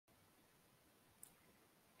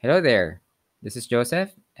Hello there. This is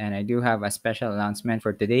Joseph, and I do have a special announcement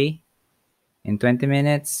for today. In 20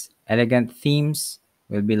 minutes, Elegant Themes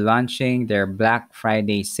will be launching their Black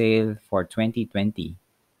Friday sale for 2020.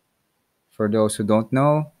 For those who don't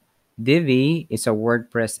know, Divi is a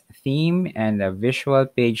WordPress theme and a visual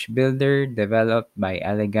page builder developed by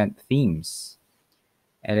Elegant Themes.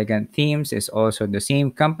 Elegant Themes is also the same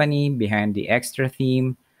company behind the Extra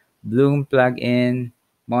theme, Bloom Plugin,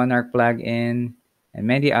 Monarch Plugin, and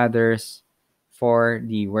many others for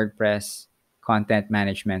the WordPress content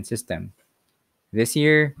management system. This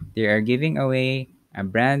year, they are giving away a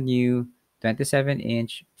brand new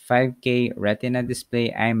 27-inch 5K retina display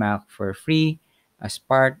iMac for free as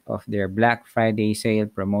part of their Black Friday sale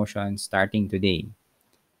promotion starting today.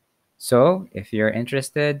 So, if you're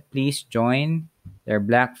interested, please join their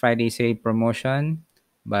Black Friday sale promotion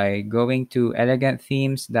by going to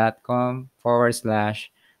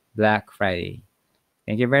elegantthemes.com/Black Friday.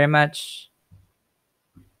 Thank you very much.